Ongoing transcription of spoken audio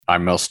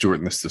I'm Mel Stewart,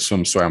 and this is the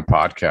Swim Swam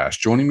podcast.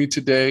 Joining me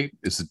today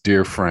is a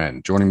dear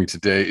friend. Joining me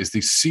today is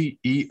the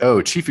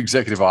CEO, Chief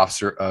Executive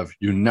Officer of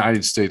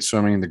United States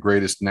Swimming, the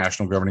greatest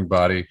national governing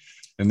body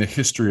in the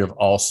history of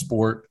all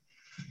sport.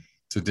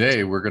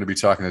 Today, we're going to be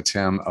talking to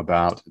Tim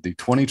about the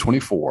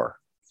 2024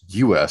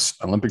 U.S.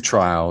 Olympic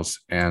trials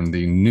and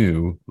the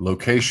new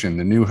location,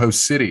 the new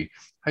host city.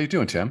 How you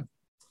doing, Tim?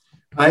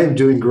 I am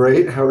doing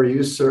great. How are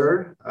you,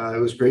 sir?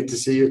 It was great to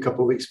see you a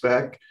couple of weeks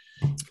back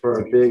for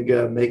our big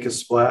Make a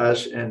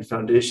Splash and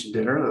Foundation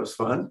dinner. That was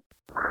fun.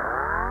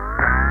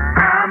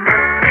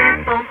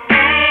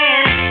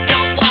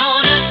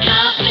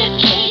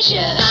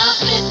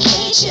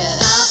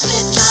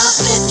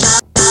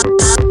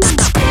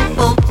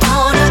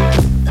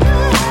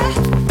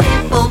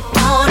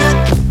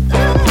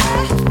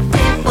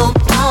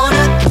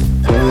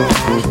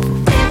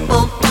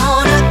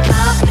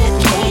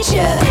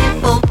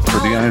 For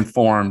the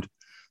uninformed,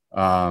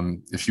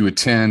 if you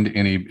attend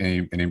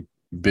any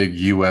big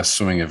U.S.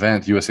 swimming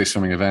event, USA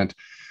swimming event,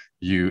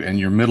 and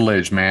you're a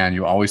middle-aged man,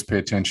 you always pay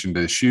attention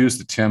to the shoes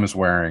that Tim is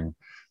wearing,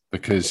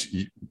 because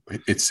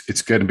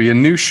it's going to be a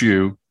new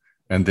shoe,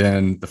 and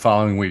then the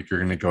following week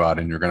you're going to go out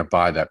and you're going to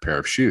buy that pair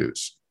of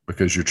shoes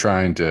because you're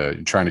trying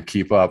to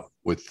keep up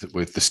with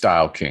the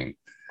style king.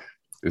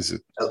 Is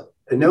it?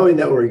 And knowing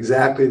that we're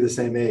exactly the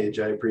same age,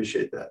 I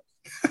appreciate that.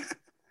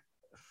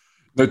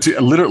 But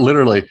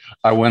literally,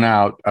 I went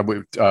out. I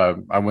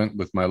went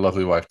with my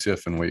lovely wife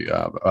Tiff, and we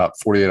about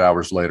 48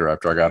 hours later,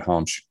 after I got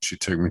home, she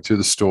took me to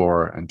the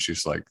store, and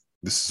she's like,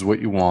 "This is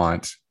what you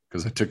want,"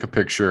 because I took a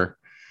picture,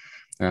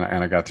 and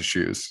I got the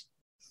shoes.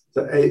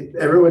 So, hey,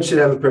 everyone should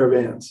have a pair of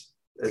Vans.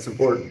 It's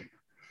important.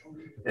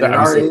 And in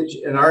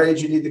our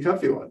age, you need the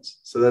comfy ones,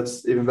 so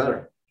that's even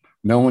better.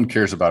 No one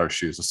cares about our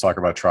shoes. Let's talk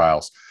about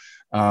trials.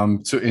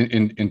 So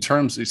in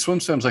terms of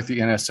swim sims like the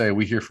NSA,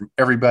 we hear from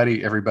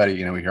everybody,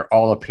 we hear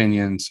all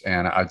opinions.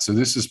 And so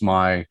this is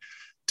my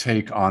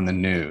take on the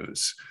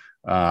news.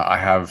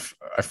 I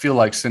feel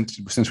like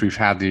since we've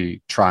had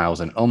the trials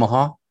in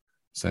Omaha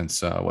since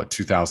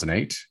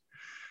 2008,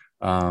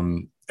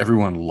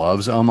 everyone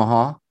loves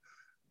Omaha,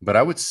 but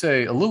I would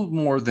say a little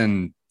more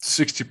than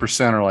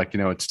 60% are like,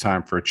 it's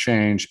time for a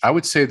change. I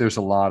would say there's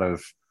a lot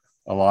of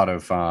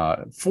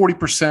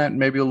 40%,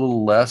 maybe a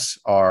little less,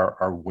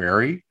 are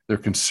wary. They're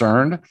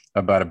concerned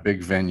about a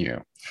big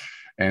venue.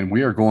 And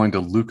we are going to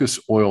Lucas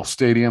Oil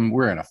Stadium.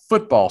 We're in a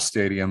football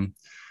stadium.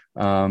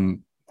 What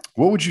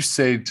would you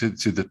say to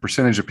the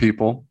percentage of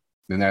people,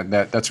 and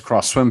that's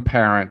across swim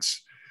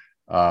parents,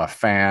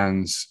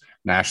 fans,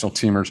 national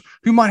teamers,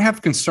 who might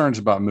have concerns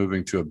about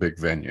moving to a big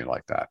venue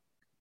like that?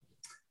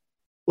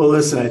 Well,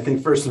 listen, I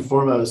think first and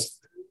foremost,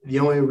 the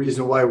only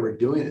reason why we're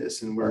doing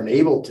this and we're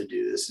able to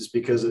do this is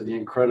because of the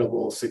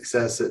incredible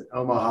success that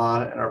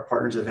Omaha and our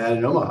partners have had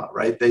in Omaha,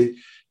 right?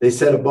 They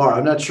set a bar.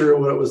 I'm not sure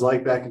what it was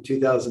like back in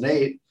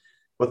 2008,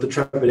 what the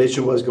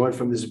trepidation was going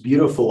from this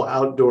beautiful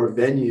outdoor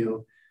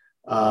venue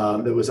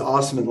that was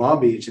awesome in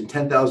Long Beach and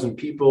 10,000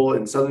 people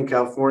in Southern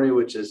California,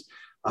 which is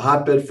a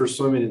hotbed for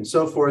swimming and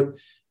so forth.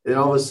 And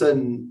all of a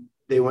sudden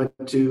they went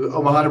to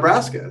Omaha,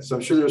 Nebraska. So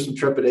I'm sure there was some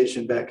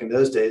trepidation back in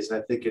those days.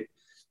 And I think it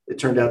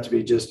turned out to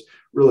be just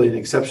really an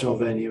exceptional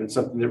venue and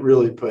something that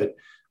really put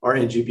our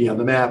NGB on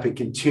the map and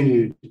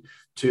continued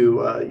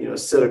to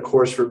set a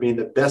course for being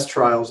the best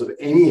trials of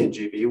any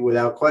NGB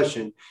without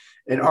question,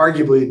 and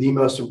arguably the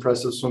most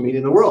impressive swim meet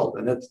in the world.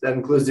 And that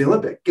includes the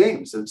Olympic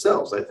Games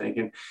themselves, I think.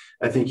 And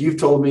I think you've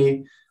told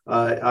me,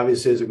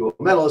 obviously as a gold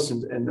medalist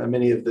and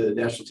many of the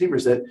national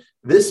teamers, that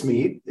this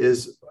meet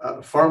is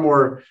far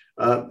more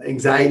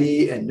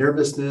anxiety and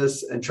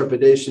nervousness and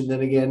trepidation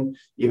than, again,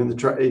 even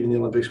the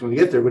Olympics when we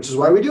get there, which is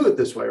why we do it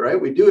this way, right?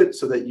 We do it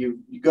so that you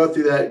go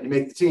through that, you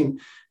make the team,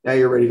 now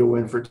you're ready to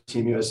win for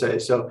Team USA.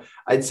 So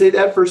I'd say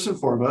that first and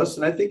foremost,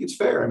 and I think it's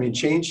fair. I mean,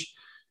 change,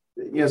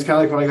 it's kind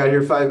of like when I got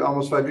here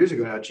almost 5 years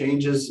ago now.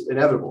 Change is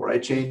inevitable,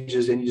 right? Change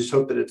is, and you just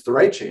hope that it's the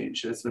right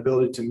change, and it's an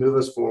ability to move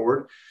us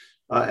forward.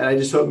 And I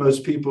just hope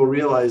most people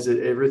realize that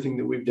everything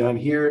that we've done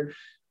here,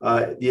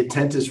 the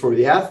intent is for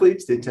the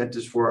athletes, the intent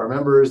is for our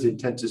members, the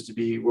intent is to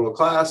be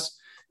world-class,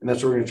 and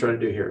that's what we're going to try to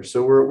do here.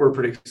 So we're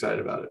pretty excited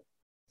about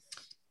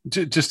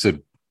it. Just a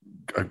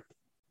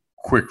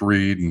quick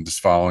read and just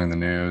following the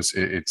news.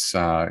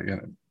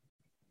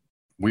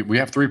 We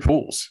have 3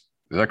 pools.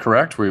 Is that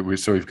correct?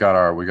 So we've got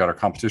our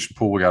competition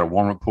pool, we got a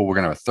warm-up pool, we're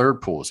going to have a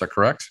 3rd pool. Is that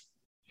correct?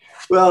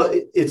 Well,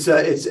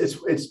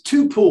 it's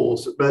 2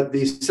 pools, but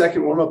the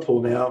second warm-up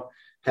pool now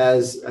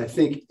has, I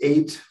think,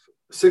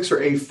 6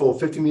 or 8 full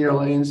 50-meter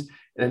lanes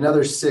and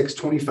another 6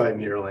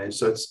 25-meter lanes.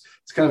 So it's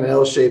kind of an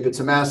L shape. It's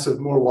a massive,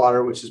 more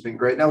water, which has been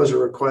great. And that was a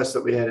request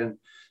that we had in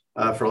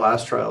for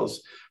last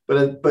trials.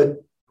 But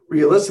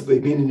realistically,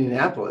 being in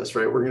Indianapolis,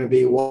 right, we're going to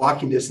be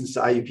walking distance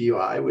to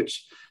IUPUI,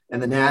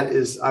 and the NAT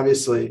is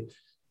obviously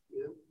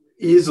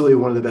easily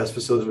one of the best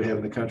facilities we have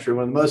in the country,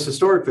 one of the most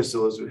historic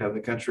facilities we have in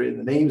the country, and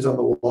the names on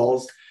the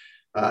walls,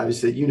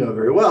 obviously,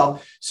 very well.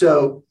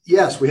 So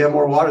yes, we have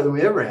more water than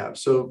we ever have.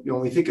 So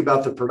when we think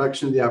about the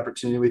production of the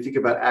opportunity, we think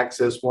about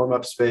access,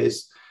 warm-up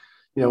space,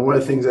 one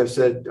of the things I've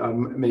said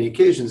on many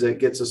occasions that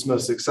gets us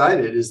most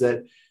excited is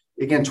that,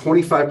 again,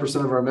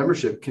 25% of our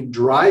membership can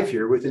drive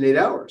here within 8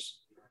 hours.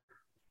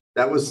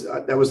 That was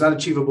not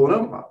achievable in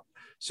Omaha.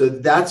 So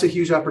that's a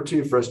huge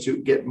opportunity for us to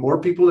get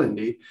more people to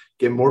Indy,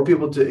 get more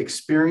people to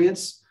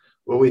experience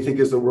what we think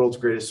is the world's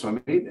greatest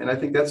swim meet. And I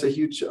think that's a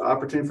huge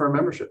opportunity for our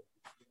membership.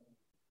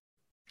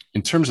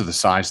 In terms of the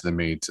size of the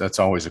meet, that's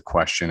always a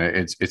question.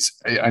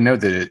 I know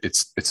that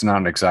it's not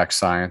an exact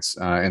science.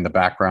 In the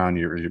background,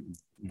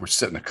 we're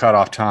setting the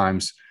cutoff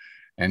times,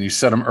 and you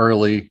set them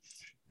early,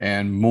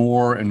 and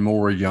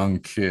more young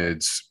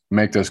kids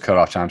make those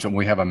cutoff times, and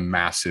we have a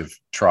massive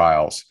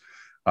trials.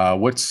 How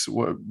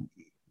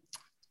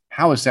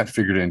is that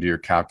figured into your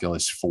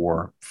calculus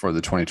for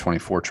the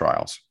 2024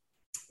 trials?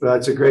 Well,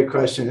 that's a great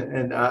question,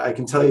 and I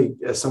can tell you,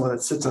 as someone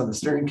that sits on the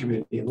steering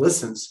committee and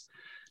listens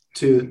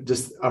to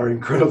just our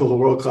incredible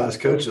world-class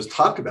coaches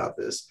talk about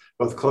this,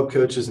 both club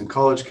coaches and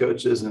college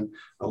coaches and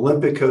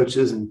Olympic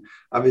coaches, and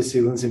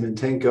obviously Lindsay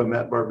Mintenko,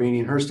 Matt Barbini,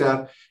 and her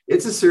staff.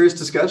 It's a serious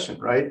discussion,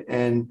 right?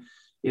 And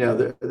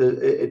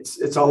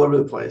it's all over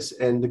the place.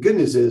 And the good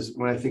news is,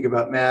 when I think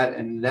about Matt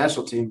and the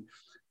national team,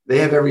 they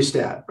have every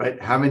stat, right?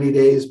 How many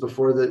days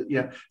before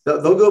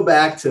they'll go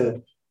back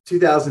to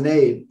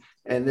 2008.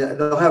 And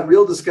they'll have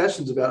real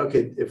discussions about,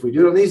 okay, if we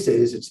do it on these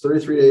days, it's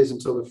 33 days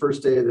until the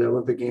first day of the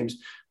Olympic Games.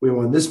 We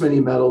won this many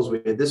medals.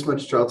 We had this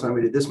much trial time.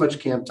 We did this much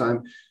camp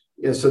time.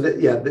 So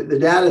the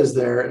data is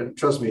there. And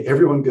trust me,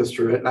 everyone goes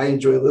through it. And I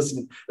enjoy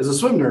listening. As a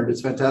swim nerd, it's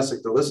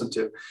fantastic to listen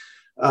to.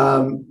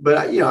 But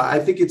I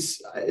think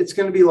it's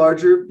going to be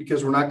larger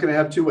because we're not going to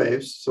have two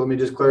waves. So let me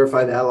just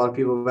clarify that. A lot of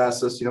people have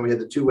asked us, we had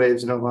the two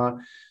waves in Omaha,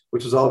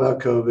 which was all about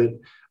COVID.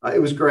 It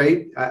was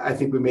great. I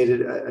think we made it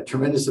a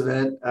tremendous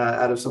event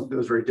out of something that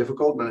was very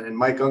difficult. And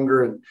Mike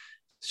Unger and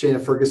Shayna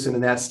Ferguson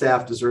and that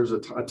staff deserves a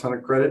ton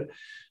of credit.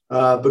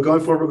 But going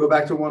forward, we'll go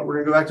back to one. We're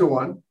going to go back to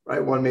one,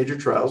 right? One major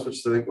trials, which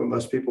is, I think, what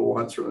most people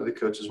want, certainly the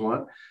coaches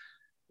want.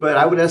 But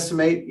I would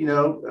estimate,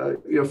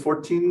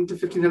 14 to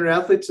 1,500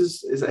 athletes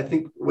is I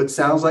think what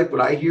sounds like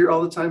what I hear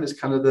all the time is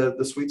kind of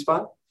the sweet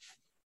spot.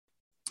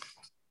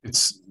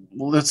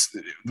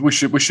 We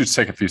should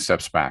take a few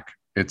steps back.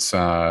 It's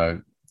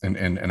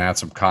and add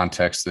some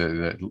context,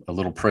 a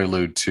little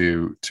prelude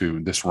to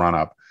this run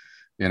up.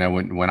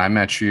 When I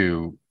met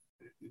you,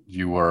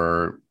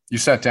 you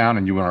sat down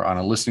and you were on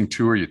a listening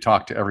tour. You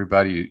talked to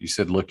everybody. You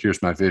said, "Look,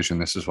 here's my vision.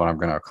 This is what I'm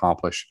going to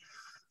accomplish."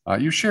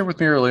 You shared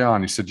with me early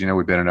on. You said,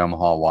 "We've been in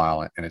Omaha a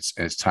while, and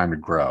it's time to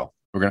grow.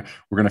 We're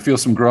gonna feel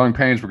some growing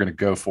pains. We're gonna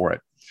go for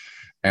it."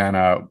 And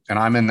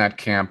I'm in that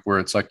camp where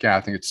it's like, yeah,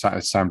 I think it's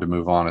time to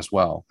move on as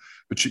well.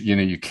 But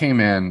you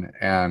came in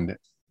and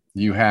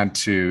you had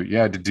to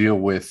deal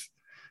with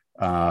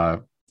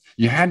the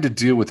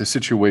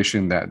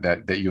situation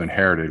that you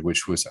inherited,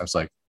 which was, I was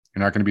like,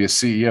 you're not going to be a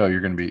CEO.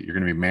 You're going to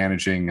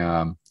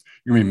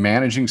be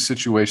managing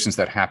situations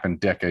that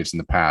happened decades in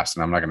the past.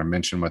 And I'm not going to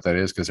mention what that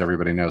is because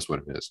everybody knows what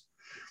it is.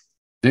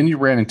 Then you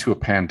ran into a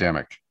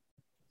pandemic.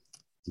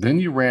 Then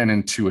you ran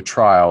into a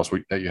trials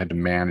that you had to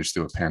manage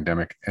through a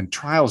pandemic. And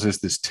trials is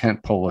this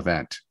tentpole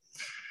event.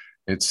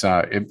 It's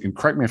and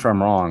correct me if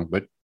I'm wrong,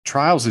 but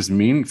trials is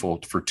meaningful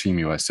for Team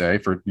USA,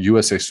 for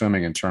USA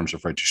Swimming in terms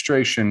of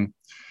registration.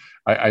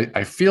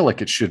 I feel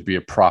like it should be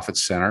a profit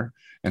center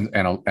and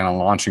a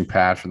launching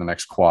pad for the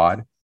next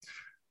quad.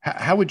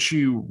 How would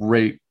you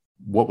rate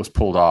what was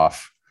pulled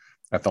off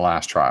at the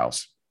last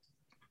trials?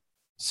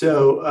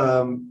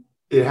 So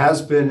it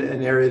has been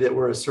an area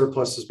where a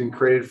surplus has been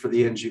created for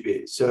the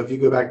NGB. So if you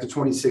go back to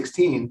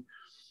 2016,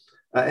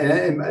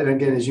 and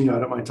again, as you know, I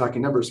don't mind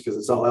talking numbers because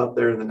it's all out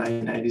there in the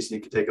 1990s and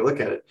you can take a look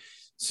at it.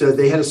 So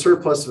they had a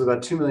surplus of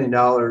about $2 million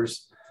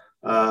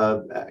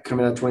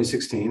coming out of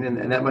 2016,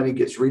 and that money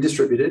gets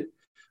redistributed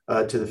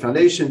to the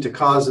foundation, to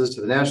causes,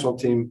 to the national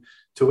team,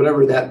 to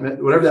whatever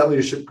that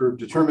leadership group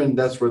determined.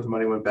 That's where the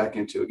money went back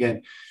into.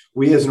 Again,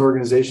 we as an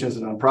organization, as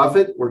a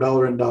nonprofit, we're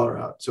dollar in, dollar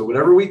out. So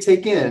whatever we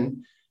take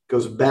in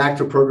goes back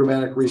to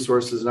programmatic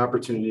resources and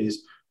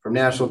opportunities from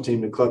national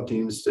team to club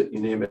teams to, you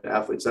name it,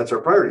 athletes. That's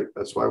our priority.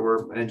 That's why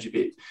we're an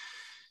NGB.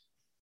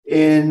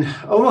 In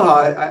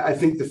Omaha, I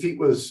think the feat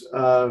was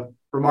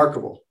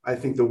remarkable. I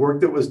think the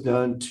work that was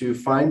done to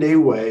find a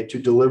way to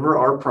deliver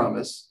our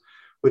promise,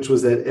 which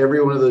was that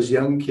every one of those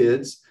young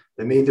kids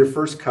that made their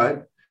first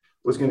cut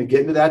was going to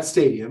get into that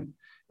stadium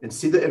and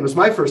see that. It was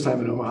my first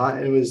time in Omaha,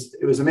 and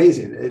it was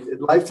amazing.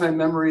 Lifetime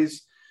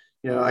memories.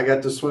 I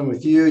got to swim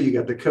with you. You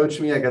got to coach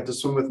me. I got to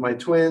swim with my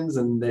twins,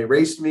 and they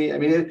raced me. I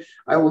mean,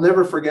 I will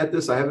never forget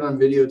this. I have it on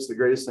video. It's the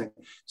greatest thing.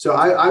 So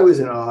I was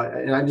in awe,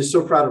 and I'm just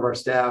so proud of our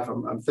staff.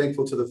 I'm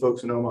thankful to the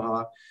folks in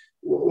Omaha.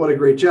 What a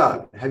great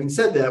job. Having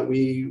said that,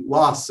 we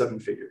lost 7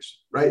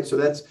 figures, right? So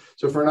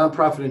for a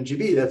nonprofit in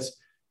GB,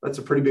 that's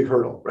a pretty big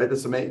hurdle, right?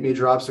 That's a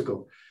major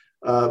obstacle.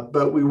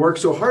 But we worked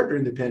so hard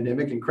during the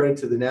pandemic, and credit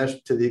to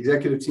the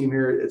executive team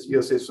here at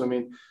USA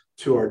Swimming,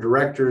 to our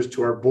directors,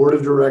 to our board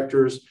of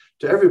directors,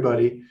 to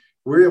everybody.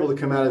 We're able to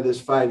come out of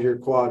this 5-year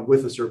quad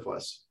with a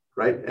surplus,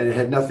 right? And it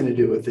had nothing to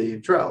do with the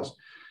trials.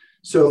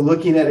 So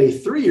looking at a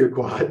 3-year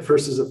quad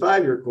versus a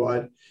 5-year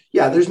quad,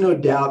 yeah, there's no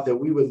doubt that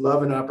we would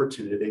love an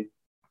opportunity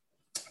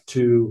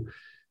to,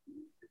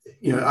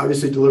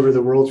 obviously deliver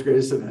the world's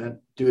greatest event,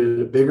 do it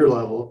at a bigger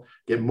level,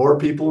 get more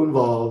people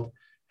involved,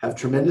 have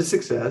tremendous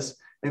success,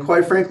 and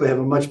quite frankly, have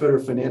a much better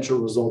financial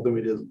result than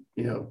we did,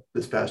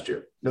 this past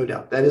year. No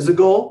doubt. That is a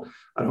goal.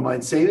 I don't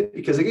mind saying it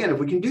because, again, if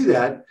we can do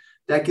that,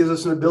 that gives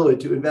us an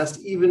ability to invest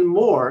even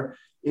more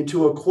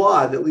into a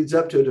quad that leads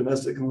up to a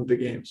domestic Olympic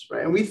Games,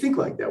 right? And we think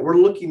like that. We're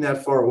looking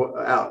that far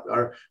out,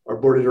 our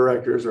board of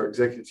directors, our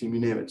executive team, you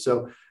name it.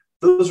 So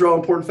those are all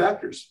important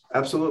factors.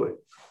 Absolutely.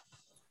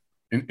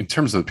 In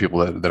terms of the people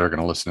that are going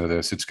to listen to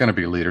this, it's going to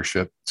be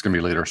leadership. It's going to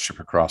be leadership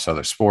across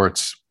other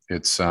sports.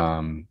 It's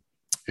swim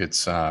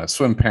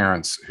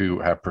parents who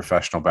have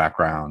professional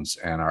backgrounds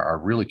and are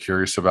really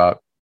curious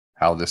about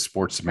how this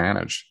sport's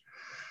managed.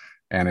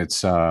 And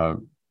it's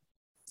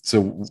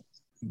so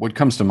what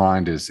comes to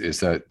mind is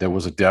that there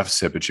was a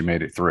deficit, but you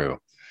made it through.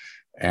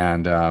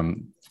 And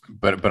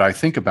but I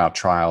think about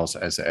trials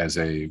as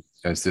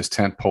this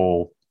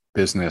tentpole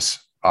business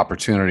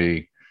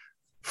opportunity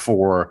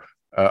for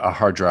a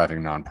hard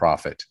driving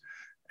nonprofit.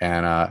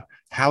 And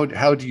how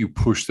do you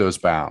push those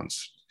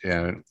bounds?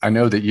 And I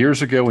know that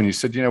years ago when you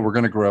said, we're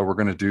going to grow, we're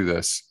going to do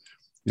this,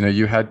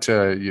 you had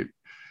to,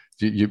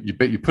 you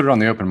put it on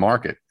the open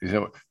market.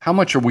 How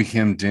much are we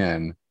hemmed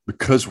in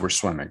because we're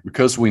swimming,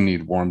 because we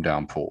need warm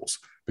down pools,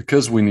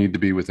 because we need to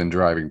be within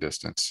driving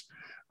distance?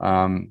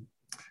 And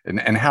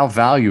how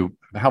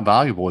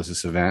valuable is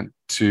this event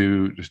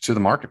to the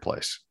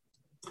marketplace?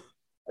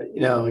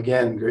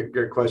 Again,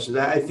 great question.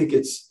 I think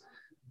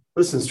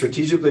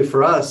strategically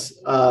for us,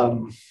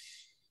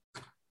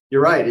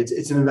 you're right.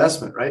 It's an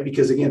investment, right?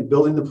 Because again,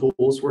 building the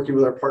pools, working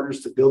with our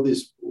partners to build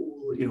these,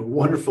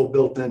 wonderful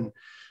built-in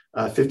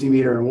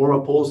 50-meter and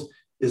warm-up pools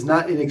is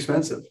not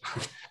inexpensive,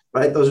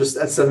 right?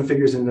 That's seven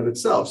figures in and of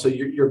itself. So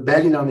you're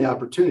betting on the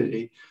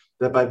opportunity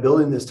that by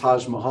building this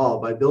Taj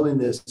Mahal, by building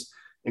this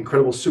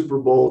incredible Super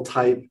Bowl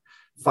type,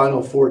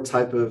 Final Four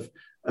type of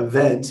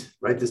event,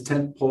 right? This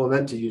tentpole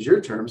event, to use your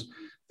terms,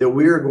 that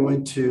we are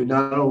going to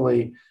not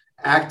only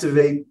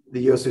activate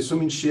the USA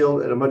Swimming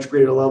Shield at a much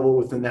greater level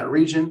within that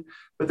region,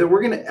 but that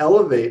we're going to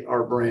elevate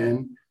our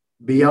brand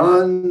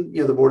beyond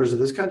the borders of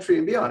this country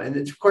and beyond. And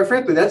it's, quite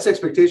frankly, that's the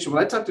expectation.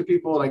 When I talk to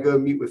people and I go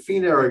meet with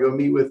FINA or I go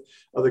meet with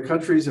other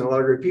countries and a lot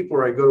of great people,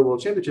 or I go to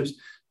World Championships,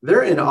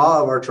 they're in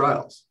awe of our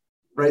trials,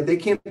 right? They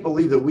can't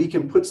believe that we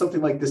can put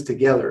something like this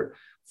together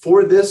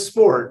for this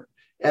sport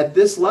at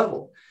this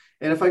level.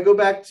 And if I go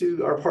back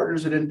to our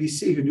partners at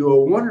NBC who do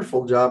a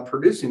wonderful job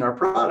producing our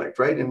product,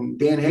 right? And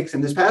Dan Hicks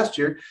in this past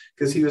year,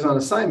 because he was on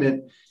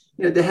assignment,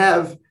 to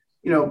have,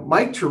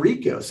 Mike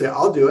Tirico say,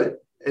 I'll do it.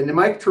 And then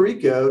Mike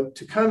Tirico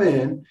to come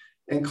in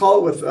and call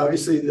it with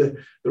obviously the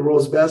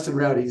world's best and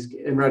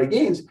Rowdy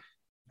Gaines.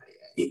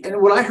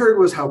 And what I heard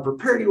was how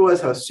prepared he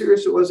was, how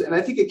serious it was. And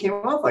I think it came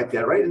off like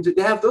that, right? And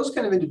to have those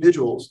kind of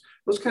individuals,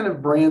 those kind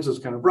of brands, those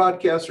kind of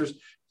broadcasters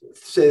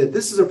say that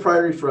this is a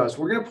priority for us.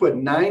 We're going to put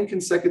 9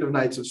 consecutive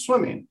nights of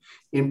swimming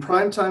in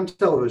primetime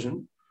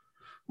television,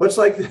 much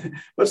like the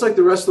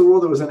rest of the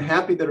world that was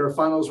unhappy that our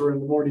finals were in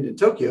the morning in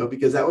Tokyo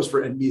because that was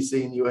for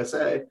NBC and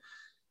USA.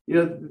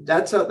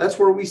 That's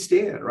where we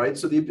stand, right?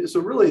 So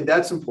really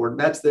that's important.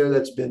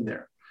 That's been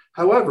there.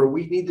 However,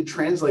 we need to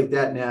translate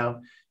that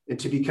now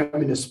into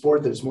becoming a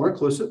sport that is more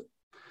inclusive,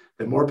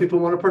 that more people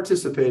want to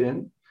participate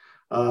in,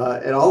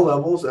 at all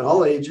levels, at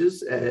all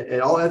ages, at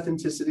all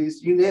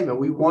ethnicities, you name it.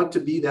 We want to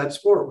be that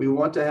sport. We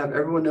want to have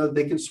everyone know that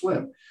they can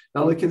swim.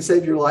 Not only can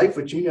save your life,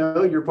 which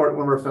you're part of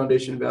one of our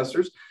foundation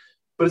investors,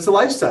 but it's a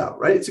lifestyle,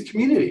 right? It's a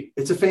community.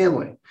 It's a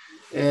family.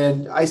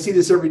 And I see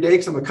this every day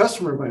because I'm a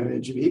customer of my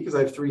own NGB because I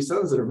have 3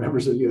 sons that are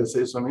members of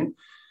USA Swimming.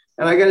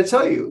 And I got to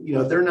tell you,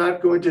 they're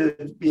not going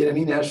to be at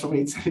any national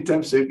meets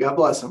anytime soon. God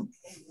bless them.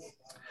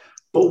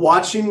 But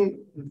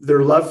watching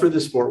their love for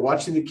the sport,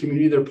 watching the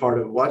community they're part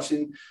of,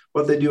 watching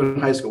what they do in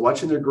high school,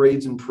 watching their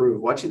grades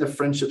improve, watching the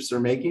friendships they're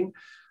making,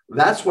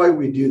 that's why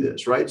we do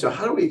this, right? So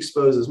how do we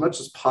expose as much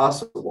as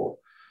possible,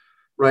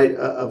 right,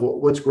 of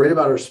what's great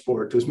about our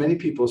sport to as many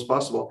people as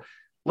possible?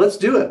 Let's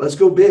do it. Let's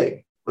go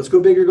big. Let's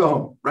go big or go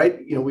home, right?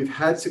 We've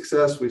had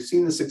success. We've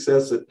seen the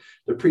success that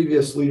the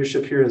previous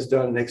leadership here has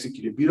done and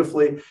executed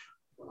beautifully.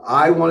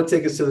 I want to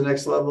take us to the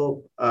next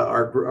level.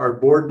 Our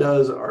board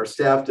does, our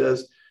staff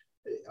does.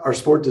 Our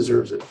sport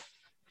deserves it.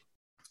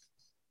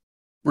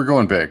 We're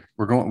going big.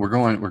 We're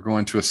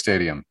going to a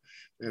stadium.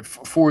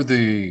 For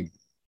the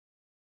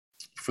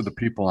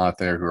people out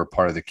there who are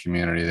part of the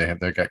community,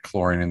 they got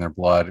chlorine in their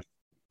blood.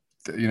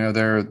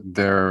 They're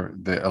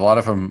a lot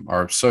of them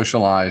are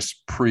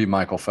socialized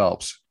pre-Michael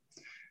Phelps.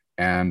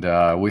 And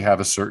we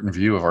have a certain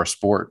view of our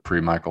sport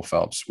pre-Michael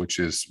Phelps, which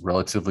is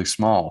relatively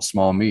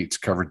small meets,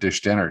 covered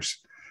dish dinners.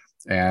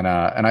 And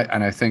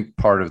I think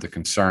part of the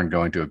concern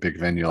going to a big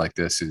venue like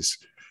this is,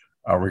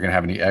 are we going to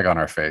have any egg on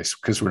our face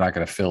because we're not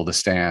going to fill the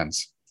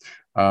stands?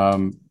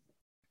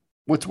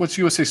 What's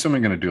USA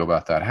Swimming going to do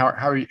about that? How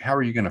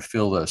are you going to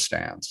fill those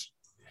stands?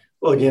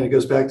 Well, again, it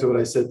goes back to what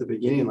I said at the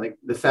beginning, like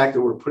the fact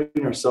that we're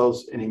putting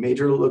ourselves in a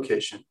major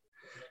location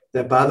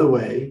that, by the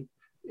way,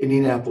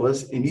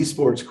 Indianapolis, Indy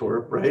Sports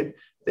Corp, right?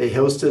 They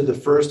hosted the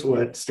first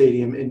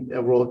stadium in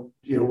world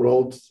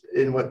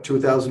in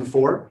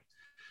 2004.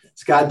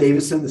 Scott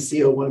Davison, the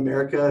CEO of One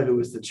America, who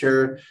was the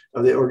chair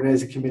of the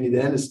organizing committee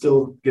then, is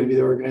still going to be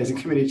the organizing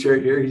committee chair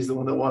here. He's the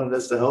one that wanted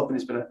us to help, and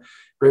he's been a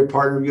great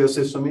partner of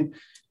USA Swimming.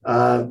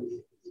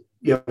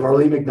 You have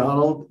Arlene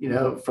McDonald,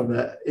 from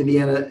the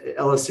Indiana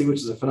LSC,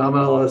 which is a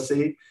phenomenal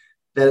LSC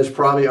that is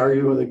probably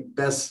arguably one of the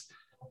best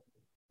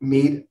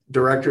meet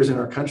directors in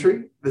our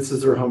country. This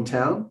is their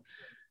hometown.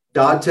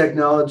 Dodd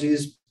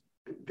Technologies,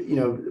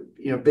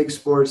 big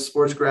sports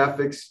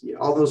graphics,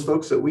 all those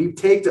folks that we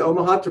take to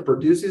Omaha to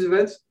produce these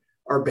events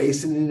are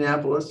based in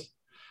Indianapolis,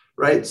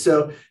 right?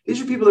 So these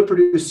are people that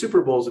produce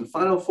Super Bowls and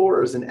Final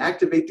Fours and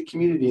activate the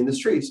community in the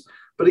streets.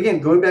 But again,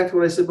 going back to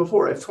what I said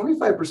before, if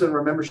 25% of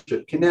our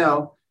membership can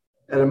now,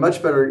 at a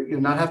much better,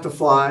 not have to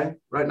fly,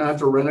 right? Not have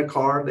to rent a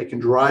car. They can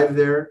drive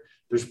there.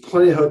 There's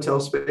plenty of hotel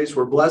space.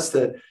 We're blessed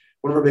that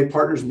one of our big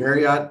partners,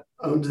 Marriott,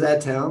 owns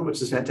that town,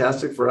 which is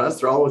fantastic for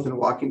us. They're all within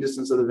walking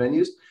distance of the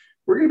venues.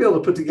 We're going to be able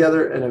to put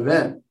together an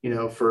event,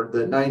 for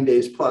the 9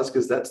 days plus,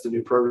 because that's the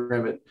new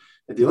program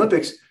at the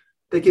Olympics,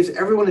 that gives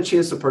everyone a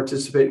chance to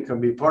participate and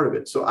come be part of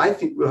it. So I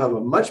think we'll have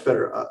a much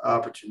better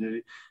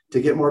opportunity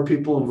to get more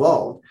people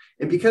involved.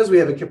 And because we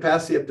have a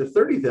capacity up to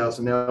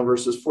 30,000 now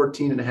versus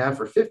 14 and a half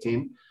or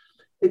 15,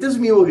 it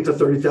doesn't mean we'll get to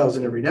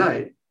 30,000 every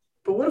night.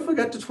 But what if we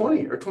got to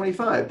 20 or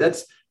 25?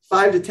 That's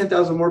 5 to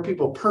 10,000 more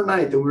people per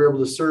night that we were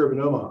able to serve in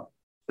Omaha.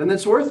 Then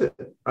it's worth it,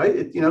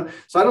 right?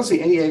 So I don't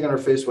see any egg on our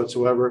face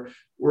whatsoever.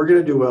 We're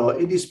going to do well.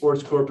 Indy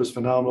Sports Corp is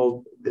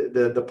phenomenal.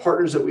 The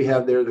partners that we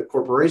have there, the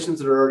corporations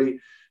that are already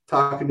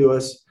talking to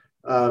us,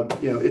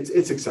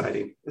 it's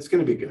exciting. It's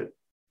going to be good.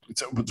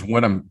 So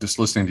what I'm just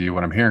listening to you,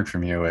 what I'm hearing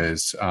from you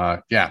is,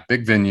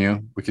 big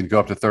venue. We can go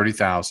up to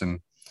 30,000.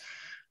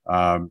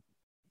 But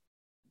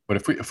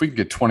if we can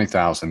get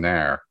 20,000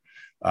 there,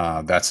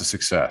 that's a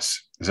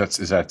success.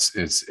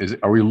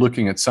 Are we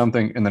looking at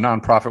something in the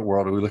nonprofit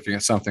world? Are we looking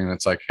at something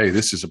that's like, hey,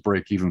 this is a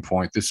break-even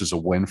point. This is a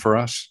win for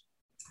us?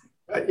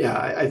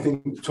 I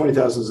think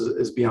 20,000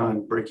 is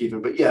beyond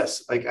break-even. But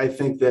yes, I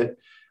think that,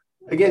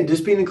 again,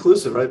 just being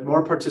inclusive, right?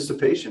 More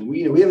participation.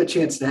 We have a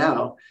chance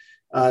now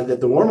that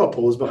the warm-up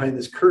pool is behind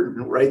this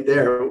curtain right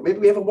there. Maybe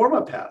we have a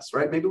warm-up pass,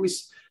 right? Maybe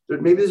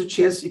there's a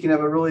chance you can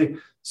have a really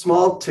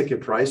small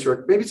ticket price,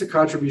 or maybe it's a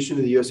contribution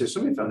to the USA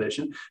Swimming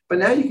Foundation. But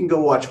now you can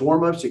go watch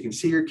warm-ups. You can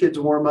see your kids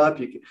warm up.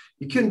 You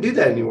couldn't do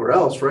that anywhere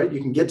else, right?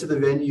 You can get to the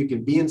venue. You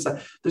can be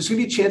inside. There's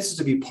going to be chances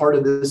to be part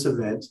of this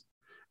event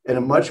and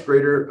a much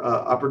greater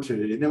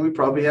opportunity than we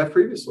probably have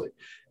previously.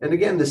 And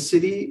again, the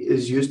city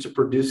is used to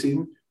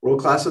producing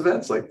world-class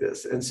events like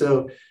this. And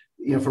so,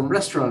 from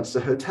restaurants to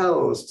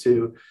hotels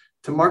to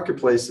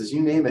marketplaces,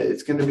 you name it,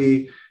 it's going to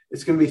be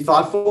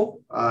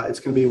thoughtful. It's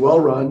going to be well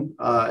run.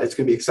 It's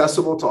going to be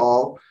accessible to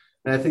all,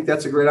 and I think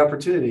that's a great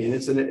opportunity. And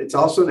it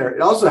also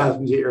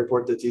happens to be an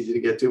airport that's easy to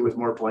get to with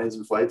more planes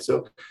and flights.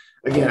 So,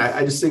 again,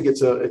 I just think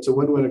it's a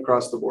win-win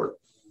across the board.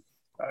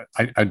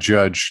 I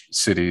judge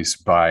cities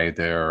by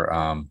their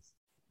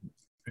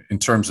in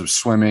terms of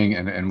swimming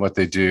and what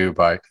they do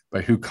by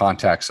who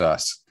contacts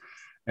us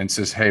and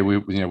says, hey,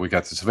 we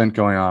got this event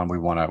going on. We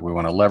want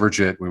to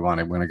leverage it. We want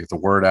to get the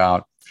word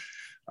out.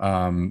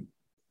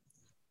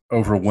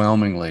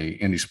 Overwhelmingly,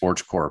 Indy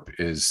Sports Corp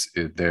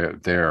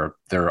they're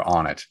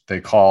on it.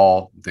 They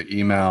call, they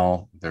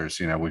email.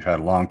 We've had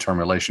a long-term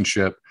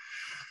relationship.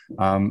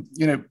 A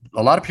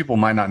lot of people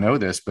might not know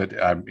this, but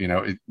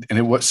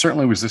it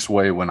certainly was this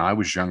way when I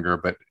was younger.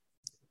 But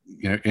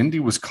Indy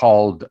was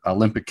called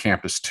Olympic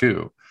Campus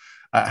too.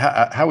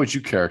 How would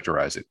you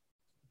characterize it?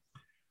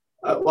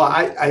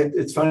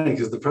 It's funny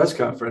because the press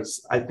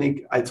conference, I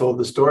think I told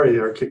the story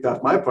or kicked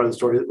off my part of the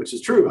story, which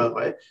is true, by the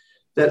way,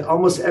 that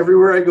almost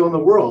everywhere I go in the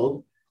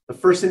world, the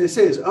first thing they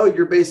say is, "Oh,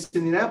 you're based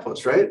in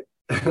Indianapolis, right?"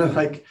 And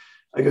I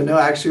go, "No,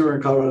 actually, we're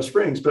in Colorado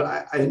Springs," but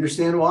I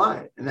understand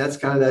why, and that's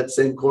kind of that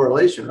same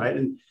correlation, right?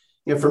 And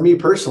for me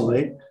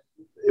personally,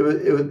 it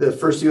was the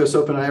first U.S.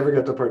 Open I ever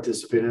got to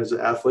participate in as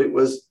an athlete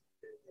was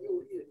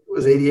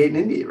 '88 in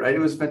Indy, right? It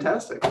was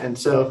fantastic, and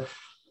so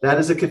that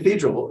is a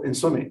cathedral in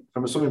swimming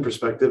from a swimming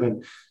perspective.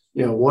 And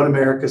One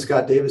America,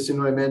 Scott Davison,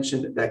 who I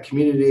mentioned, that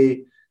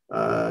community.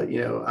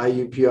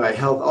 IUPI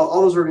Health,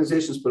 all those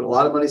organizations put a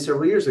lot of money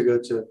several years ago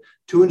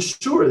to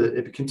ensure that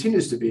it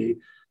continues to be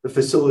the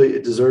facility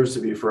it deserves to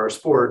be for our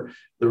sport.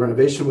 The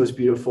renovation was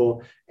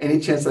beautiful. Any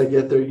chance I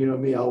get there,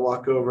 me, I'll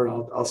walk over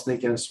and I'll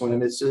sneak in and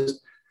swim. It's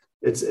just,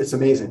 it's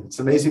amazing. It's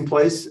an amazing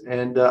place.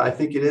 And I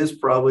think it is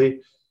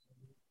probably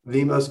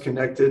the most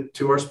connected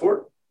to our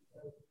sport.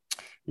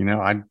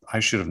 I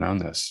should have known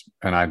this,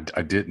 and I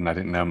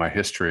didn't know my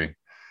history,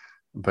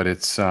 but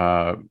it's,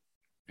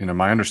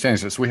 my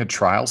understanding is we had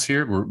trials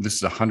here. This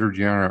is a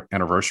 100-year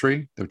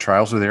anniversary. The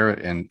trials were there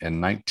in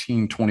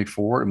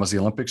 1924. It was the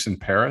Olympics in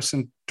Paris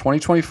in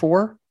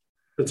 2024.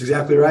 That's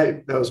exactly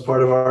right. That was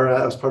part of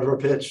our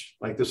pitch.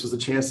 This was the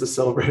chance to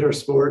celebrate our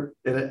sport.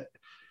 And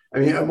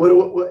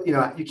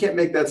you can't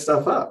make that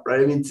stuff up,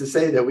 right? To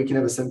say that we can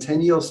have a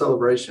centennial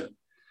celebration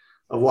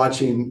of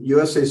watching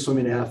USA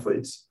swimming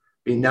athletes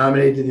be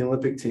nominated to the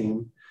Olympic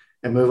team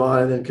and move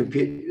on and then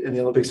compete in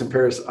the Olympics in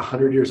Paris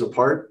 100 years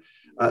apart.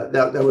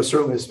 That was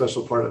certainly a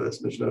special part of this.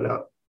 There's no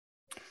doubt.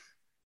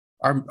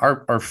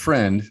 Our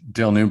friend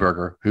Dale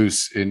Neuberger,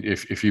 who's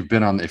if you've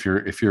been on if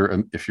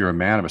you're a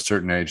man of a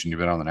certain age and you've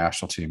been on the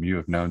national team, you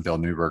have known Dale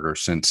Neuberger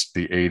since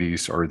the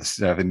 80s or the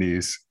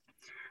 70s.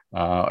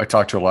 I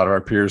talked to a lot of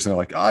our peers and they're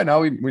like, oh,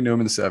 no, we knew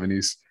him in the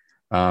 70s.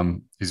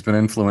 He's been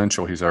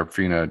influential. He's our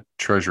FINA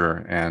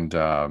treasurer, and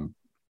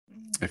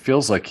it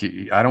feels like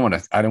I don't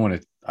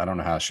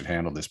know how I should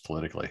handle this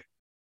politically.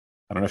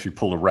 I don't know if you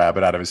pulled a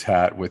rabbit out of his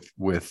hat with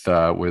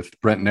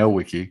Brent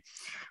Nowicki.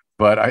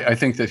 But I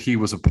think that he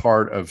was a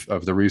part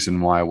of the reason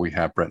why we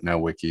have Brent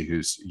Nowicki,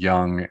 who's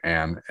young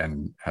and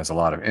has a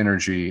lot of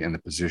energy in the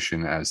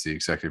position as the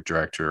executive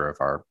director of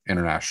our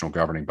international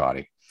governing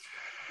body.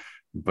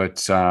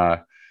 But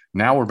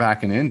now we're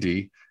back in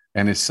Indy,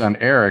 and his son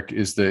Eric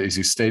is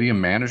he stadium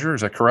manager?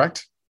 Is that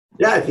correct?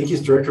 Yeah, I think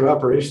he's director of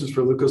operations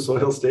for Lucas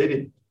Oil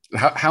Stadium.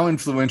 How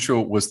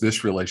influential was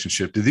this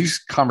relationship? Did these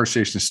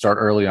conversations start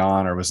early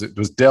on, or was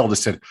Dale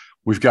just said,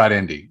 "We've got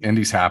Indy.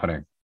 Indy's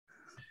happening"?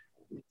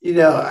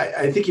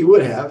 I think he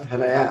would have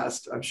had I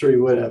asked. I'm sure he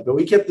would have, but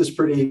we kept this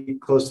pretty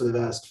close to the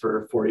vest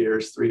for 3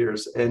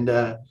 years. And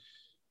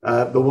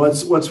but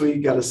once we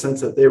got a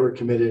sense that they were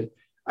committed,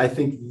 I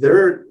think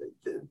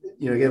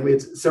again, we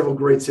had several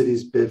great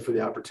cities bid for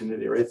the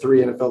opportunity, right?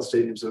 3 NFL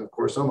stadiums and of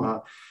course Omaha.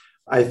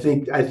 I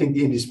think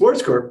the Indy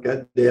Sports Corp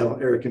got Dale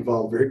and Eric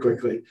involved very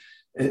quickly.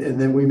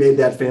 And then we made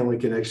that family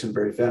connection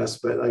very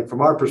fast. But like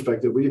from our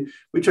perspective,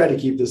 we tried to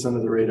keep this under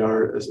the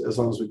radar as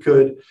long as we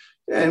could.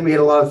 And we had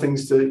a lot of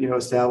things to,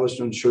 establish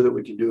to ensure that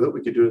we could do it.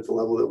 We could do it at the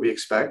level that we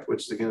expect,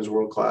 which again is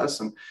world class.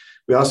 And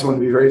we also want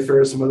to be very fair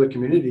to some other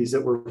communities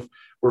that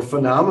were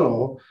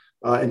phenomenal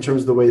in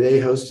terms of the way they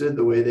hosted,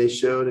 the way they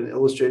showed and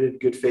illustrated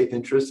good faith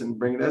interest in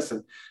bringing us.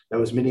 And that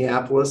was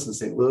Minneapolis and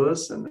St.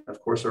 Louis, and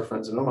of course our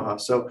friends in Omaha.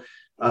 So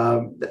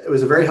it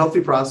was a very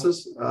healthy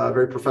process, a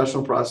very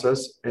professional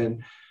process.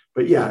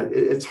 But yeah,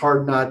 it's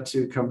hard not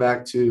to come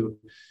back to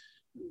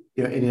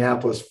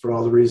Indianapolis for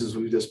all the reasons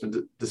we've just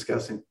been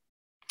discussing.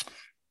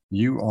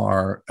 You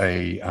are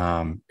a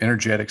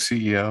energetic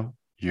CEO.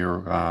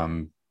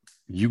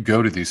 You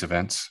go to these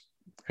events,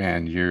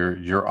 and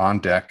you're on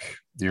deck.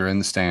 You're in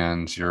the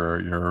stands.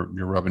 You're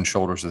rubbing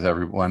shoulders with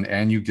everyone,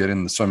 and you get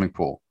in the swimming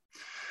pool.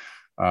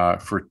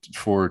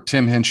 For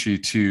Tim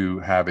Hinchey to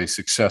have a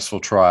successful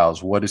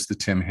trials, what is the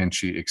Tim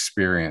Hinchey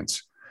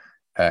experience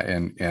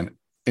in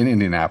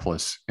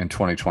Indianapolis in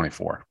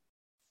 2024?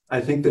 I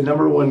think the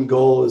number one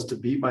goal is to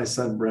beat my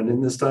son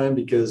Brendan this time,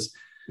 because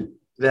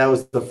that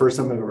was the first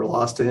time I've ever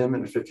lost to him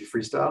in a 50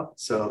 freestyle.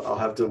 So I'll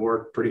have to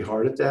work pretty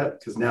hard at that,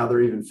 because now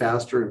they're even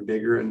faster and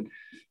bigger and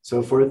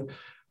so forth.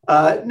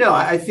 No,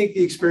 I think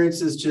the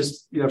experience is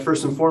just,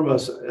 first and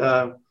foremost,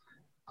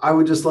 I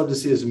would just love to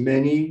see as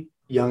many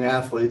young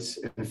athletes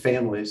and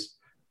families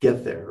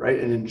get there, right,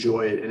 and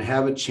enjoy it and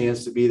have a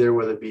chance to be there,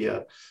 whether it be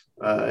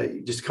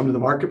just come to the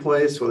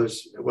marketplace, whether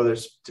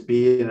it's to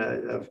be in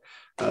a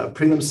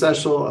prelim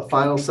session, a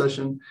final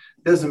session.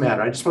 It doesn't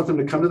matter. I just want them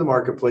to come to the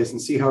marketplace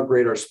and see how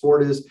great our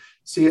sport is,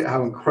 see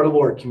how incredible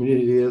our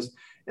community is,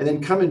 and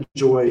then come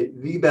enjoy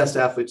the best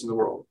athletes in the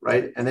world,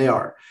 right? And they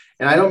are.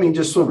 And I don't mean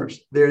just swimmers.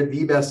 They're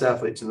the best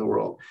athletes in the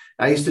world.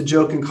 I used to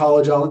joke in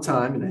college all the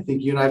time, and I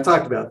think you and I have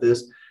talked about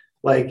this,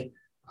 like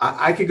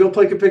I could go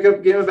play a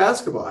pickup game of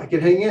basketball. I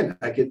could hang in.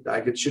 I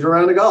could shoot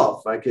around a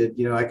golf. I could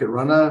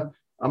run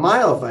a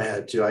mile if I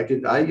had to.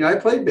 I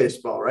played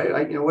baseball,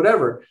 right?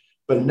 Whatever.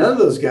 But none of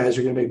those guys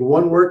are going to make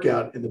one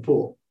workout in the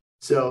pool.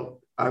 So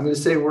I'm going to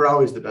say we're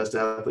always the best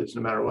athletes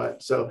no matter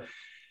what. So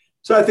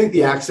I think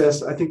the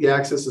access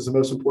is the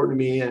most important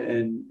to me.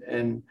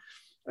 And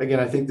again,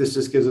 I think this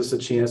just gives us a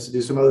chance to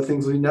do some other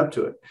things leading up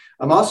to it.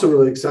 I'm also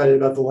really excited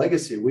about the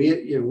legacy.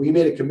 We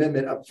made a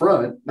commitment up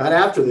front, not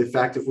after the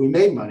fact. If we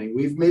made money,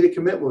 we've made a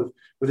commitment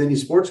with Indy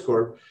Sports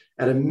Corp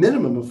at a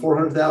minimum of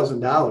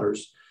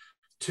 $400,000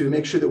 to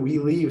make sure that we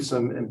leave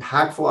some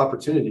impactful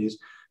opportunities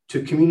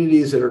to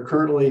communities that are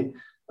currently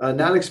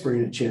not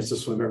experiencing a chance to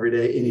swim every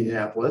day in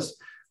Indianapolis.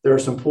 There are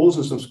some pools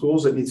and some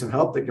schools that need some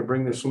help that can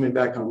bring their swimming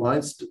back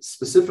online,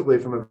 specifically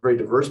from a very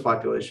diverse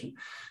population.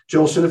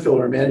 Joel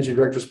Shinnefield, our managing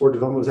director of sport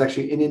development, was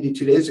actually in Indy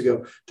 2 days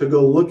ago to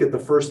go look at the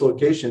first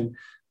location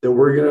that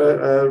we're going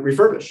to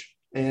refurbish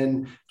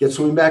and get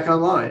swimming back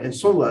online, and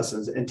swim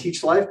lessons, and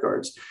teach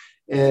lifeguards,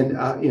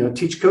 and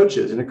teach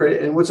coaches.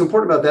 And what's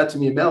important about that to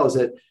me, Mel, is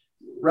that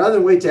rather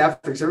than wait to after,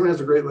 because everyone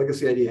has a great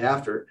legacy idea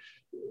after,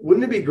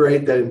 wouldn't it be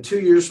great that in 2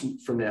 years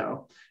from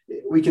now,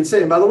 we can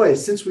say, and by the way,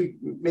 since we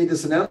made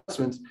this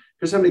announcement,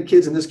 here's how many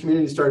kids in this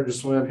community started to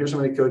swim. Here's how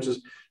many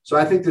coaches. So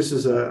I think this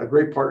is a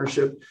great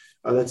partnership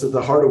that's at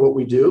the heart of what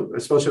we do,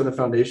 especially on the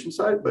foundation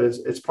side, but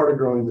it's part of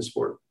growing the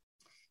sport.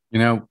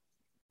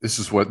 This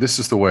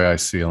is the way I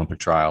see Olympic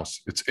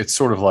trials. It's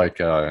sort of like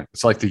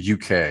it's like the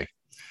UK.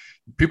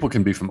 People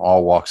can be from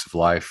all walks of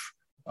life,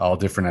 all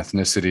different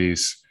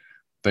ethnicities.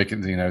 They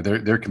can,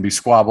 there can be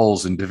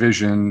squabbles and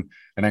division,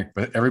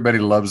 but everybody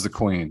loves the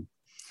Queen.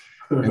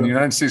 In the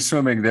United States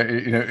swimming,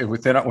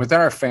 within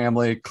our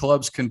family,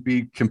 clubs can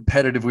be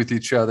competitive with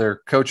each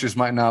other. Coaches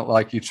might not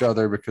like each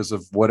other because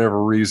of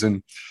whatever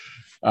reason.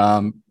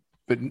 But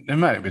it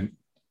might have been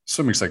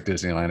swimming's like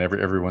Disneyland.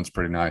 Everyone's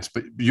pretty nice,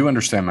 but you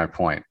understand my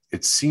point.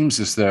 It seems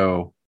as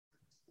though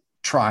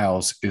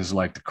trials is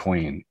like the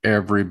queen.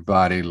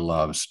 Everybody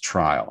loves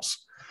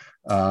trials.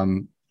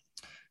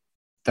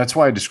 That's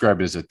why I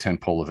describe it as a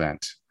tentpole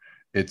event.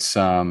 It's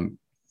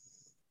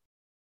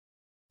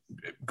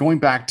going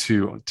back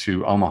to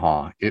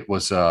Omaha. It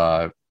was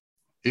so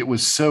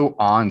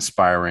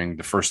awe-inspiring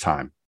the first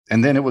time,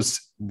 and then it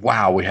was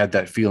wow. We had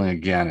that feeling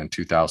again in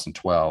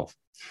 2012.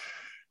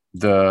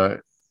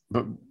 But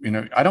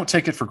I don't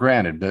take it for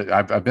granted. But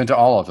I've been to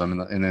all of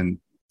them, and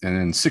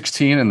then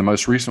 16 and the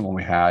most recent one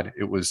we had,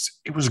 it was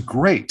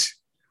great.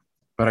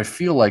 But I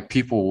feel like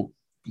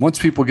once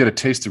people get a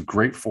taste of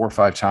great 4 or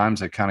 5 times,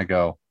 they kind of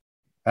go,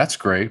 "That's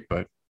great,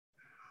 but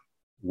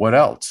what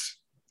else?"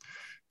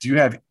 Do you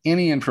have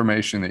any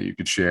information that you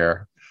could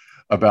share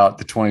about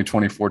the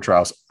 2024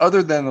 trials,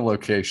 other than the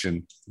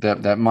location,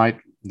 that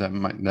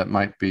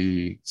might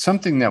be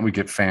something that would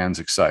get fans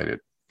excited?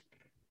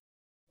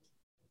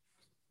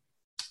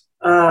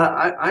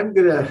 I'm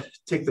going to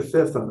take the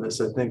fifth on this,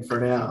 I think, for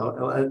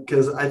now,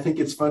 because I think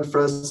it's fun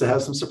for us to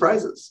have some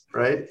surprises,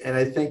 right? And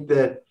I think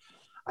that,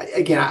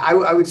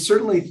 I would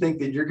certainly think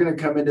that you're going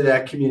to come into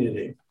that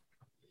community.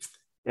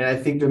 And I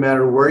think no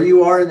matter where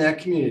you are in that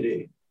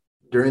community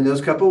during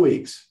those couple of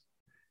weeks,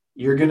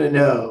 you're going to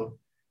know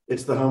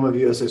it's the home of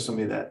USA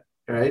Swimming Event,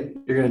 right?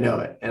 You're going to know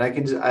it. And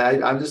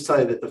I'm just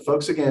telling you that the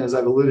folks, again, as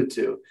I've alluded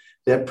to,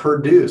 that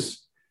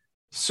produce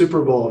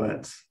Super Bowl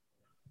events,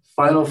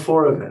 Final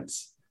Four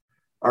events,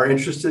 are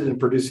interested in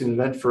producing an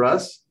event for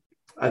us,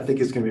 I think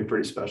it's going to be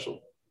pretty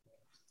special.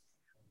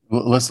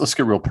 Well, let's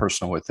get real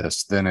personal with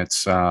this. Then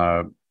it's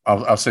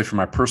I'll say for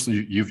my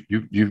personal, you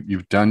did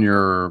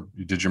your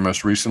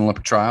most recent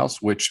Olympic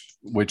trials,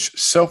 which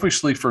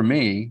selfishly for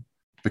me,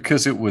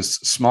 because it was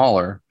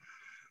smaller,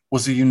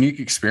 was a unique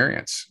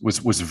experience.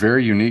 Was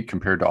very unique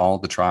compared to all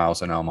the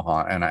trials in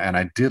Omaha, and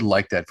I did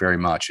like that very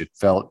much. It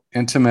felt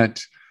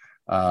intimate.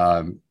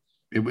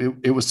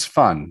 It was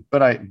fun,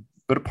 but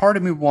a part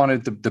of me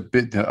wanted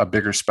a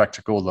bigger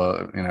spectacle.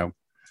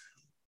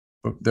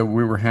 That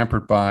we were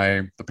hampered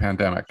by the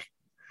pandemic.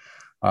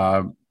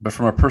 But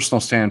from a personal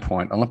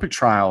standpoint, Olympic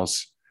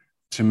trials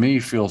to me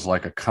feels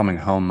like a coming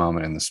home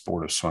moment in the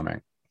sport of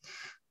swimming.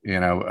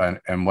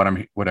 And what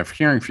I'm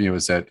hearing from you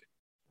is that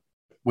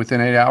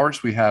within 8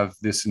 hours we have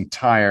this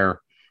entire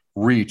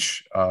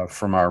reach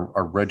from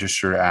our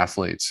registered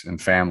athletes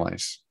and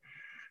families.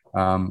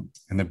 And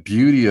the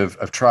beauty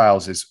of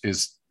trials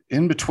is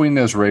in between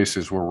those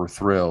races where we're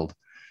thrilled,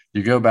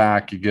 you go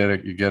back, you get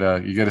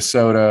a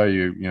soda,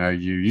 you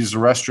use the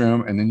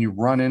restroom, and then you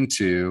run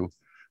into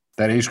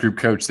that age group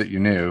coach that you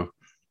knew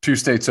 2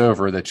 states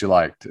over that you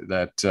liked,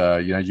 that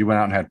you went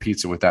out and had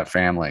pizza with that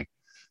family.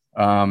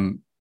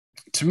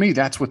 To me,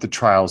 that's what the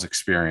trials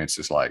experience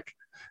is like.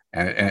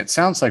 And it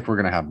sounds like we're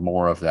going to have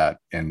more of that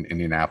in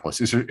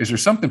Indianapolis. Is there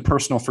something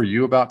personal for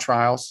you about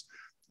trials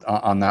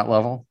on that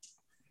level?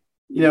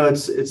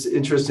 It's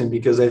interesting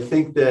because I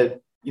think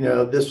that,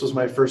 this was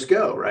my first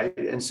go, right?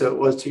 And so it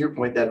was, to your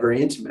point, that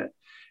very intimate.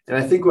 And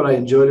I think what I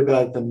enjoyed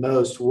about it the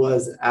most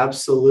was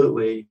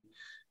absolutely,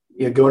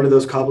 going to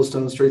those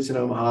cobblestone streets in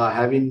Omaha,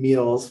 having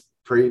meals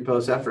pre,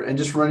 post, after, and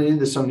just running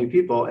into so many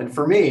people. And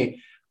for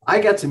me, I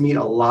got to meet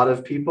a lot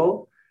of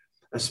people,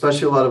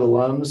 especially a lot of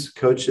alums,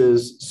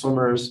 coaches,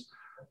 swimmers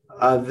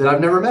that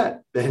I've never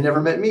met. They had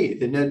never met me.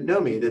 They didn't know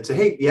me. They'd say,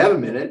 "Hey, do you have a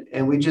minute?"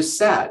 And we just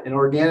sat and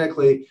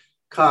organically,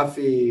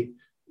 coffee,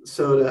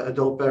 soda,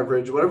 adult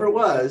beverage, whatever it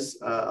was,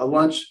 a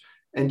lunch,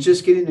 and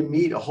just getting to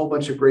meet a whole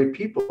bunch of great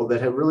people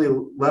that have really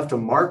left a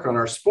mark on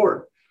our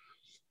sport.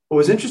 What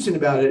was interesting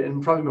about it,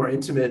 and probably more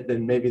intimate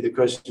than maybe the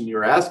question you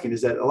were asking,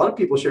 is that a lot of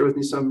people share with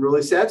me some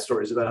really sad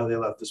stories about how they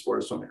left the sport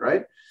of swimming,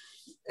 right?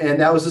 And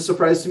that was a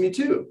surprise to me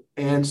too.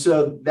 And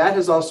so that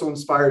has also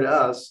inspired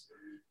us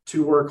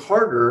to work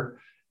harder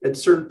at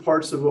certain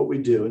parts of what we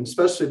do, and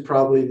especially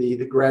probably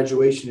the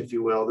graduation, if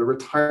you will, the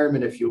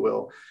retirement, if you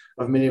will,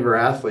 of many of our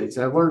athletes.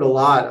 And I've learned a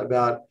lot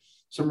about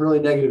some really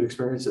negative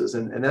experiences.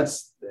 And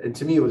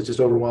to me, it was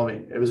just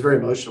overwhelming. It was very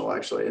emotional,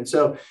 actually. And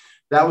so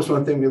that was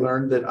one thing we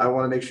learned that I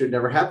want to make sure it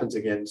never happens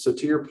again. So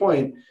to your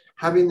point,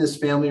 having this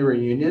family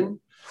reunion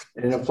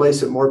in a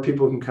place that more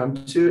people can come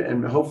to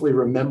and hopefully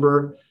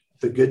remember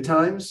the good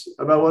times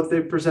about what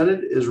they've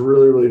presented is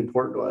really, really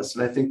important to us.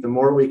 And I think the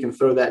more we can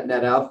throw that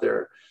net out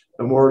there,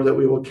 the more that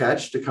we will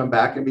catch to come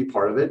back and be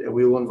part of it. And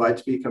we will invite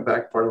to become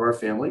back part of our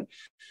family.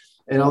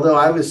 And although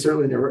I was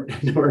certainly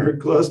nowhere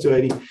close to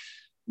any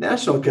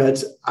national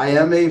cuts, I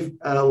am a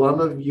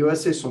alum of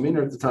USA Swimming,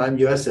 or at the time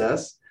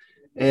USS.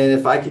 And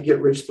if I could get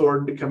Rich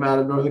Thornton to come out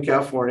of Northern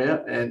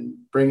California and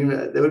bring him,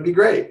 that would be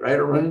great, right?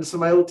 Or run into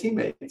some of my old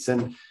teammates.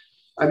 And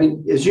I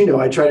mean, as you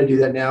know, I try to do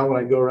that now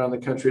when I go around the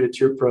country to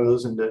Tier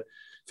Pros and to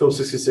Phillips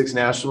 66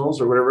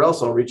 Nationals or whatever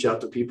else. I'll reach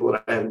out to people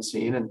that I haven't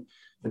seen and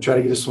try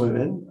to get a swim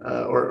in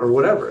or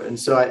whatever. And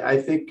so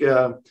I think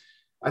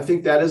I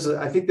think that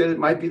it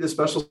might be the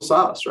special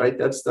sauce, right?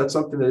 That's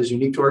something that is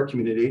unique to our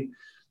community.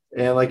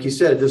 And like you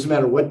said, it doesn't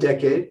matter what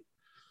decade,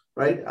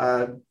 right?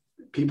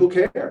 People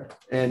care.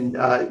 And,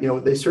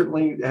 they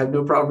certainly have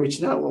no problem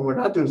reaching out when we're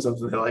not doing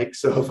something they like.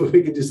 So if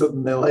we can do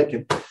something they like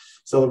and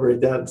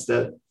celebrate that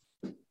instead.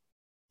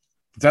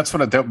 That's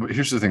what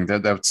here's the thing,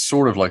 that's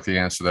sort of like the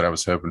answer that I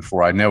was hoping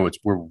for. I know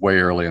we're way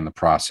early in the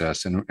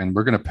process, and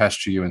we're going to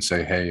pester you and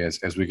say, hey,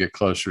 as we get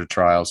closer to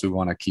trials, we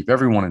want to keep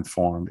everyone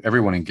informed,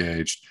 everyone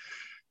engaged,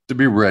 to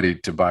be ready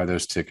to buy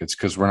those tickets,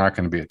 because we're not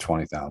going to be at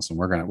 20,000.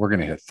 We're going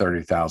to hit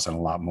 30,000,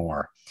 a lot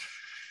more.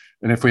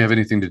 And if we have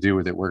anything to do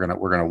with it, we're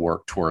going to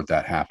work toward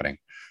that happening.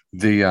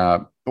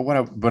 But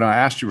what I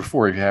asked you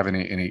before, if you have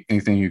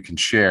anything you can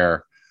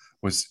share,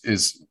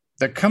 is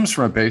that comes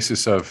from a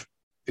basis of,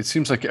 it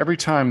seems like every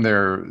time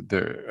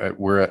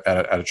we're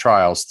at a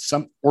trials,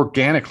 some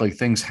organically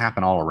things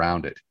happen all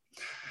around it.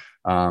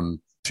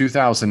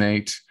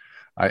 2008,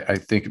 I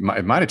think it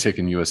might have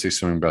taken USA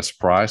Swimming by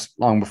surprise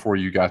long before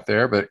you got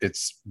there, but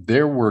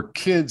there were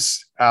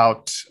kids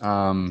out.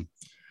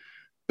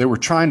 They were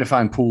trying to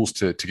find pools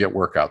to get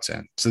workouts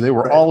in. So they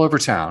were all over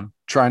town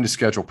trying to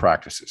schedule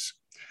practices.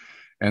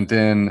 And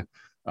then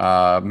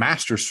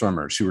master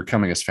swimmers who were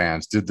coming as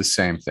fans did the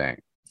same thing.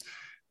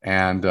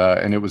 And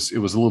it was a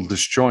little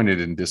disjointed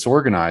and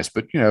disorganized,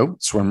 but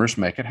swimmers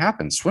make it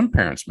happen. Swim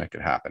parents make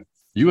it happen.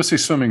 USA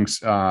Swimming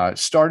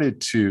started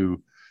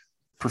to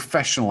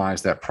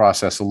professionalize that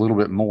process a little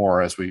bit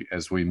more as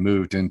we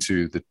moved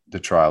into the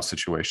trial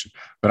situation.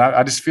 But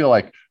I just feel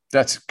like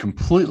that's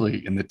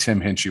completely in the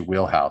Tim Hinchey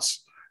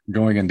wheelhouse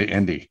going into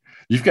Indy.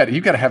 You've got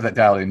to have that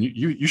dialed in.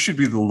 You should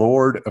be the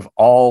lord of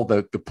all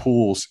the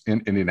pools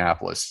in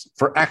Indianapolis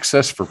for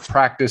access, for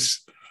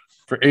practice,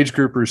 for age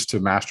groupers to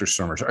master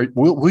swimmers.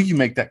 Will you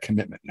make that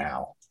commitment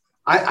now?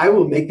 I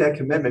will make that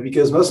commitment,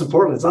 because most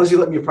importantly, as long as you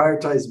let me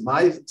prioritize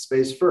my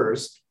space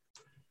first,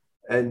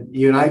 and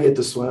you and I get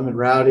to swim, and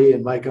Rowdy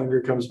and Mike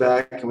Unger comes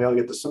back, and we all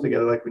get to swim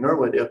together like we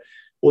normally do,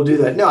 we'll do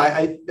that. No,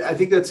 I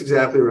think that's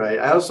exactly right.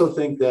 I also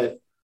think that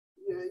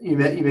you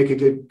make a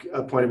good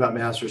point about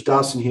Masters.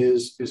 Dawson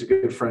Hughes, who's a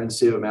good friend,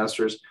 CEO of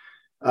Masters.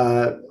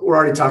 We're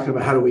already talking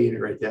about how do we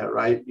integrate that,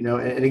 right?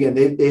 And again,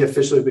 they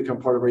officially become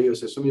part of our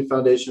USA Swimming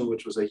Foundation,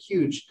 which was a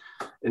huge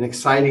and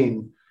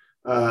exciting,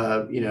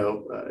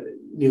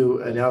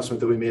 new announcement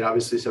that we made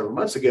obviously several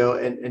months ago.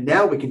 And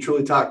now we can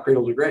truly talk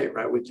cradle to grave,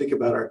 right? We think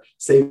about our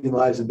saving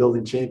lives and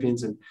building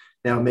champions, and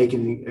now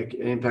making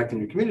an impact in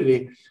your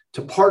community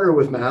to partner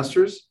with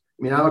Masters.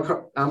 I mean,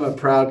 I'm a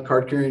proud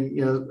card carrying,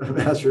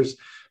 Masters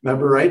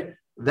member, right?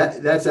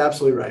 That's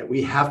absolutely right.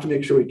 We have to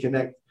make sure we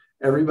connect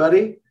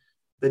everybody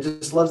that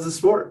just loves the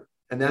sport.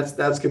 And that's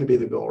going to be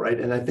the goal, right?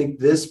 And I think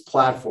this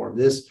platform,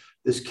 this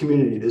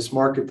community, this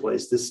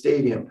marketplace, this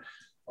stadium,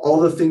 all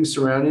the things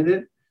surrounding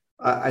it,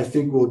 I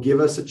think will give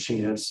us a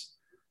chance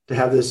to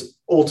have this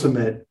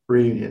ultimate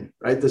reunion,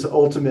 right? This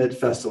ultimate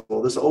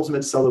festival, this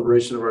ultimate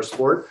celebration of our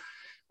sport.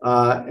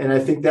 And I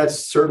think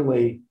that's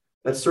certainly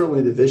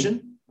the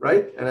vision,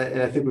 right? And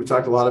I think we've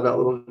talked a lot about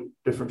little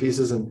different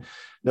pieces, and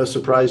no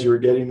surprise you were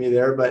getting me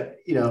there, but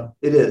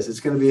it's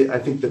going to be, I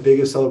think, the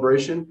biggest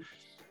celebration.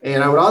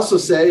 And I would also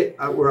say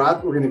we're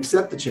going to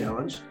accept the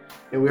challenge,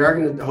 and we are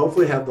going to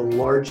hopefully have the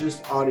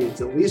largest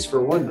audience, at least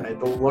for one night,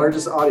 the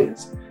largest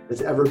audience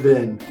that's ever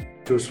been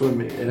to a swim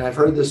meet. And I've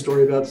heard this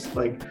story about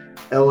like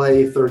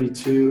LA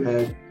 32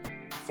 had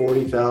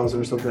 40,000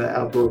 or something, that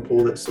outdoor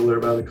pool that's still there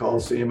by the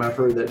Coliseum. I've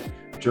heard that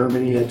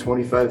Germany had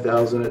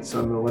 25,000 at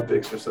some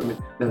Olympics or something.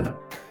 No.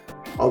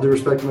 All due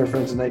respect to my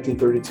friends in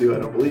 1932, I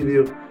don't believe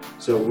you.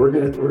 So we're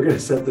gonna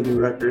set the new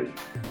record,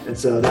 and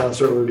so that'll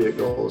certainly be a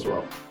goal as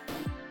well.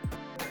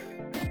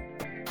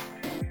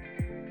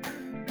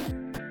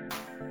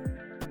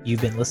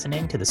 You've been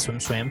listening to the Swim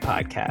Swam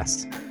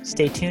podcast.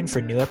 Stay tuned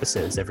for new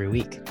episodes every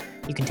week.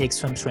 You can take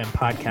Swim Swam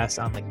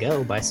podcast on the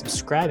go by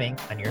subscribing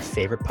on your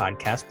favorite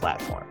podcast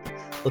platform.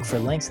 Look for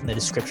links in the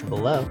description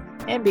below,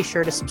 and be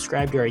sure to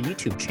subscribe to our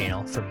YouTube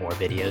channel for more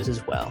videos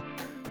as well.